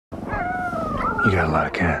You got a lot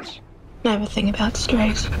of cats. Never think about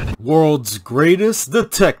strays. World's greatest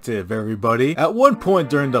detective, everybody. At one point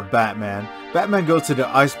during the Batman goes to the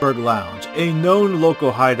Iceberg Lounge, a known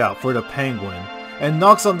local hideout for the Penguin, and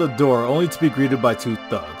knocks on the door only to be greeted by two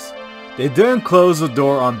thugs. They then close the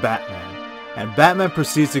door on Batman, and Batman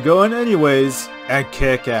proceeds to go in anyways and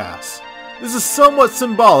kick ass. This is somewhat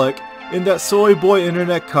symbolic in that soy boy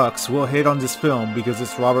internet cucks will hate on this film because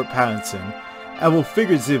it's Robert Pattinson, and will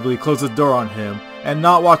figuratively close the door on him and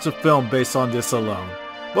not watch the film based on this alone.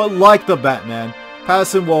 But like the Batman,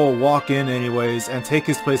 Pattinson will walk in anyways and take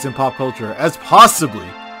his place in pop culture as possibly,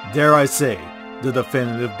 dare I say, the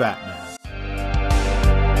definitive Batman.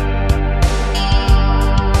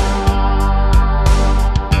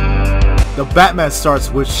 The Batman starts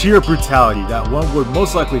with sheer brutality that one would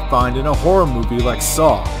most likely find in a horror movie like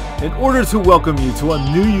Saw, in order to welcome you to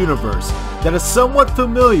a new universe that is somewhat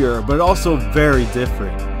familiar but also very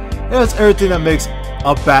different. It has everything that makes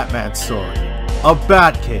a Batman story, a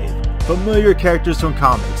Batcave, familiar characters from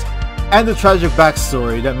comics, and the tragic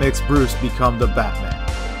backstory that makes Bruce become the Batman.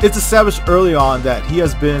 It's established early on that he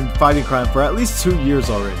has been fighting crime for at least 2 years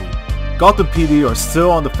already. Gotham PD are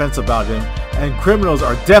still on the fence about him, and criminals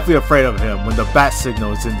are definitely afraid of him when the bat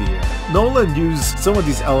signal is in the air. Nolan used some of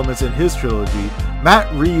these elements in his trilogy.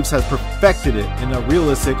 Matt Reeves has perfected it in a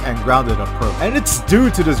realistic and grounded approach. And it's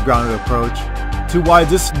due to this grounded approach to why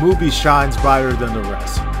this movie shines brighter than the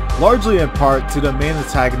rest. Largely in part to the main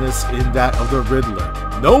antagonist in that of the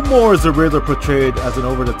Riddler. No more is the Riddler portrayed as an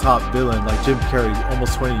over-the-top villain like Jim Carrey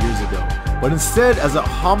almost 20 years ago, but instead as a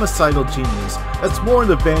homicidal genius that's more in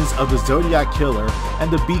the veins of the Zodiac Killer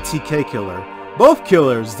and the BTK Killer, both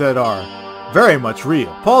killers that are very much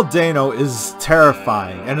real. Paul Dano is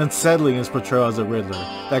terrifying and unsettling in his portrayal as a Riddler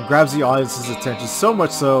that grabs the audience's attention so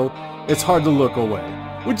much so, it's hard to look away.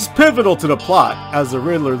 Which is pivotal to the plot, as the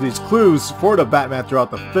Riddler leaves clues for the Batman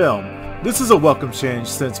throughout the film. This is a welcome change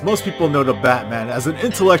since most people know the Batman as an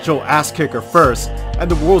intellectual ass-kicker first,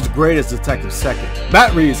 and the world's greatest detective second.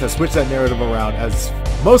 Matt Reeves has switched that narrative around, as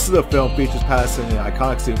most of the film features Pattinson in an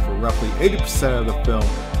iconic suit for roughly 80% of the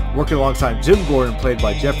film, working alongside Jim Gordon played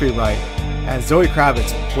by Jeffrey Wright, and Zoe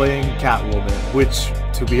Kravitz playing Catwoman, which,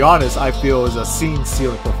 to be honest, I feel is a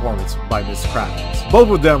scene-stealing performance by Miss Kravitz. Both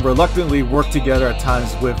of them reluctantly work together at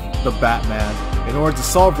times with the Batman in order to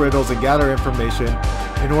solve riddles and gather information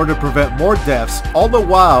in order to prevent more deaths, all the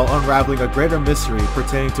while unraveling a greater mystery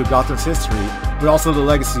pertaining to Gotham's history, but also the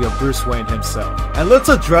legacy of Bruce Wayne himself. And let's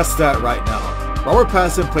address that right now. Robert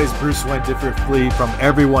Pattinson plays Bruce Wayne differently from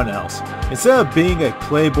everyone else. Instead of being a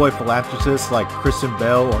playboy philanthropist like Christian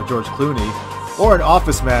Bale or George Clooney, or an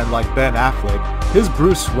office man like Ben Affleck, his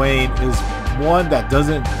Bruce Wayne is one that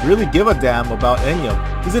doesn't really give a damn about any of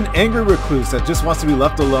it. He's an angry recluse that just wants to be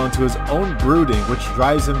left alone to his own brooding, which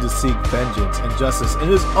drives him to seek vengeance and justice in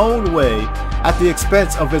his own way at the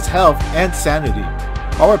expense of his health and sanity.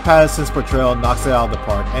 Robert Pattinson's portrayal knocks it out of the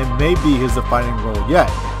park and may be his defining role yet,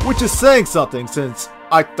 which is saying something since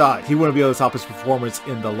I thought he wouldn't be able to top his performance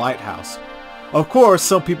in The Lighthouse. Of course,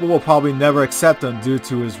 some people will probably never accept him due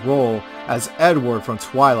to his role as Edward from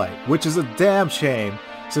Twilight, which is a damn shame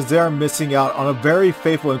since they are missing out on a very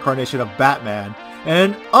faithful incarnation of Batman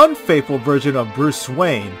and an unfaithful version of Bruce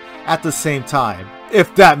Wayne at the same time,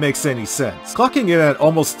 if that makes any sense. Clocking in at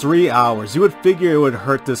almost 3 hours, you would figure it would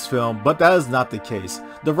hurt this film, but that is not the case.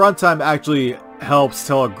 The runtime actually helps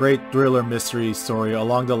tell a great thriller mystery story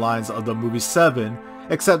along the lines of the movie Seven,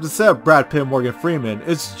 except instead of Brad Pitt and Morgan Freeman,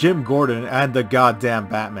 it's Jim Gordon and the goddamn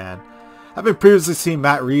Batman. Having previously seen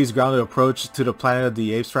Matt Reeves' grounded approach to the Planet of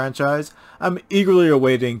the Apes franchise, I'm eagerly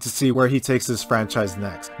awaiting to see where he takes this franchise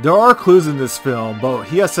next. There are clues in this film, but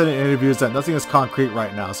he has said in interviews that nothing is concrete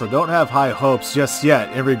right now, so don't have high hopes just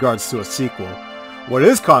yet in regards to a sequel. What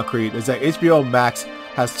is concrete is that HBO Max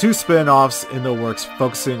has 2 spin-offs in the works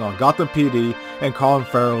focusing on Gotham PD and Colin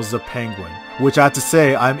Farrell's The Penguin, which I have to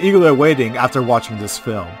say I'm eagerly awaiting after watching this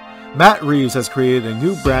film. Matt Reeves has created a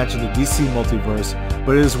new branch in the DC Multiverse,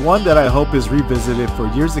 but it is one that I hope is revisited for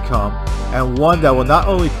years to come, and one that will not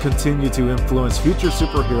only continue to influence future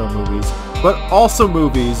superhero movies, but also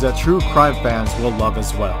movies that true crime fans will love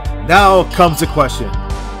as well. Now comes the question,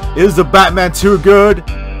 is The Batman 2 good?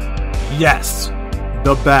 Yes!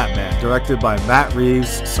 The Batman, directed by Matt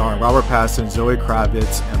Reeves, starring Robert Pattinson, Zoe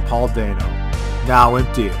Kravitz, and Paul Dano, now in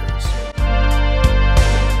theaters.